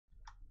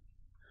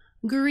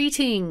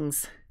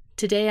Greetings!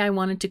 Today I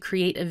wanted to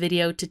create a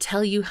video to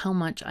tell you how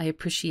much I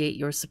appreciate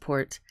your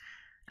support.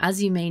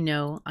 As you may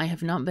know, I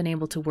have not been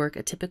able to work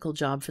a typical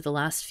job for the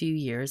last few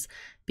years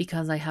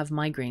because I have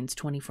migraines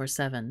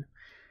 24/7.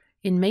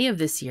 In May of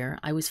this year,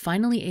 I was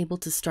finally able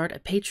to start a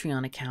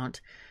Patreon account,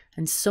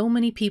 and so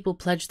many people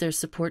pledged their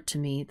support to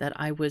me that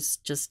I was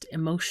just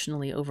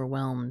emotionally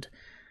overwhelmed,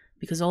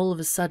 because all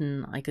of a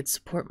sudden I could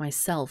support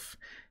myself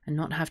and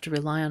not have to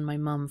rely on my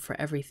mum for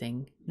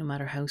everything, no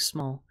matter how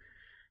small.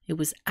 It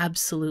was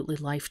absolutely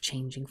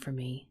life-changing for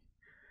me.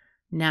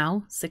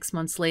 Now, 6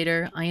 months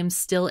later, I am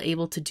still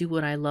able to do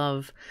what I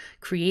love,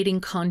 creating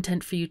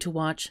content for you to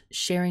watch,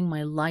 sharing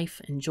my life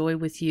and joy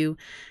with you,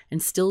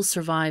 and still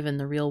survive in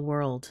the real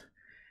world.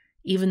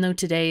 Even though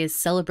today is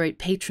Celebrate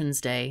Patrons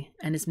Day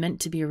and is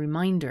meant to be a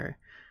reminder,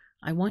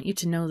 I want you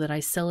to know that I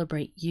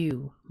celebrate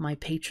you, my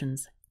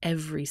patrons,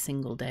 every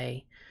single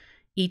day.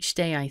 Each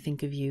day I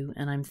think of you,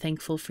 and I'm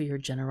thankful for your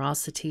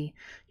generosity,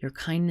 your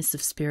kindness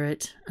of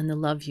spirit, and the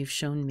love you've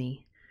shown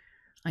me.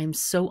 I am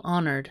so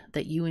honored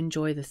that you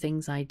enjoy the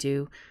things I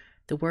do,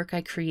 the work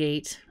I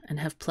create, and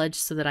have pledged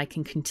so that I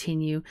can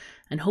continue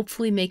and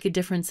hopefully make a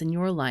difference in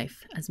your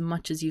life as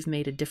much as you've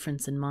made a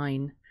difference in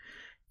mine.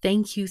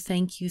 Thank you,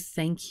 thank you,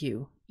 thank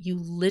you. You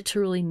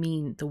literally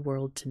mean the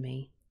world to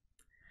me.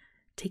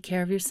 Take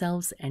care of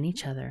yourselves and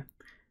each other,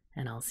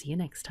 and I'll see you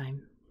next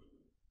time.